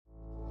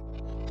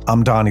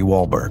I'm Donnie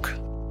Wahlberg,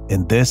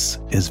 and this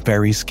is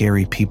Very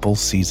Scary People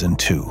Season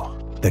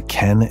 2, The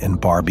Ken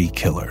and Barbie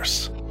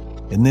Killers.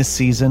 In this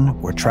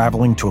season, we're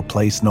traveling to a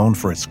place known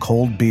for its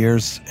cold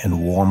beers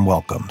and warm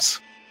welcomes,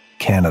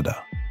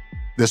 Canada.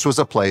 This was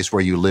a place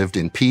where you lived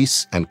in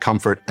peace and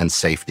comfort and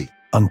safety.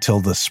 Until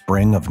the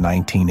spring of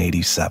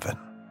 1987.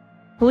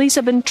 Police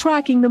have been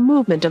tracking the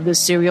movement of this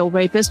serial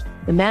rapist.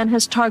 The man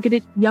has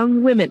targeted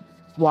young women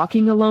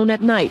walking alone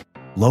at night.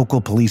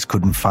 Local police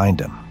couldn't find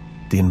him.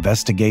 The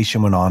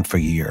investigation went on for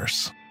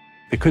years.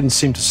 They couldn't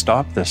seem to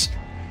stop this.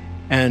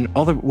 And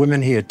all the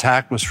women he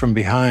attacked was from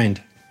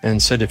behind and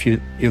said, if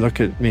you look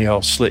at me,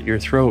 I'll slit your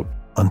throat.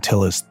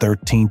 Until his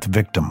 13th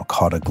victim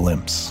caught a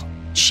glimpse.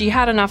 She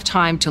had enough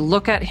time to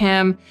look at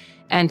him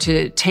and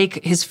to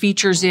take his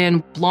features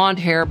in, blonde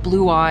hair,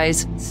 blue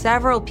eyes.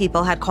 Several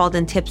people had called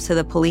in tips to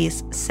the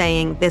police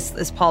saying, this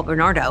is Paul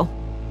Bernardo.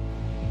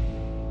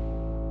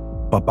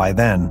 But by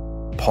then,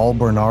 Paul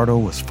Bernardo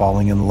was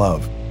falling in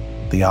love.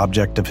 The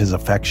object of his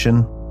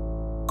affection,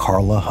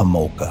 Karla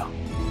Homolka.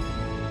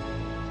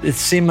 It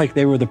seemed like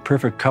they were the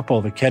perfect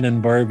couple, the Ken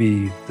and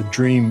Barbie, the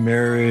dream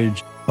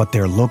marriage. But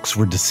their looks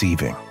were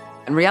deceiving.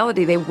 In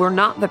reality, they were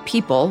not the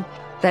people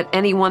that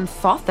anyone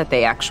thought that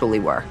they actually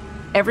were.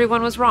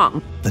 Everyone was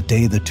wrong. The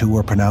day the two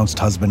were pronounced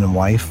husband and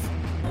wife.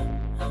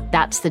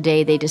 That's the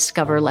day they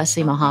discover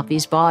Leslie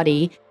Mahaffey's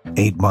body.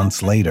 8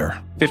 months later.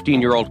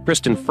 15-year-old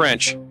Kristen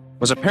French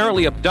was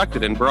apparently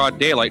abducted in broad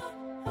daylight.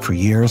 For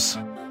years,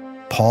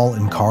 Paul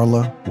and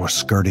Karla were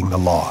skirting the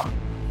law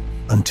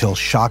until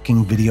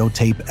shocking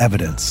videotape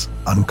evidence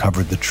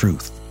uncovered the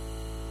truth.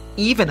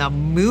 Even a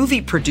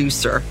movie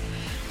producer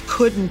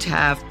couldn't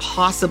have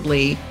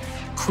possibly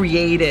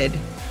created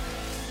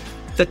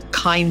the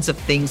kinds of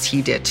things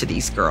he did to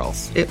these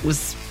girls. It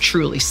was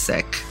truly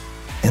sick.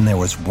 And there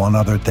was one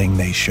other thing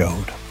they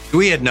showed.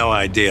 We had no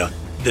idea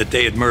that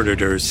they had murdered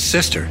her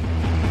sister.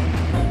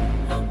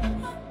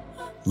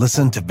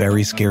 Listen to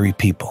Very Scary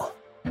People,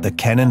 The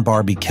Ken and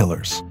Barbie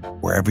Killers,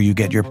 wherever you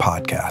get your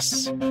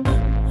podcasts.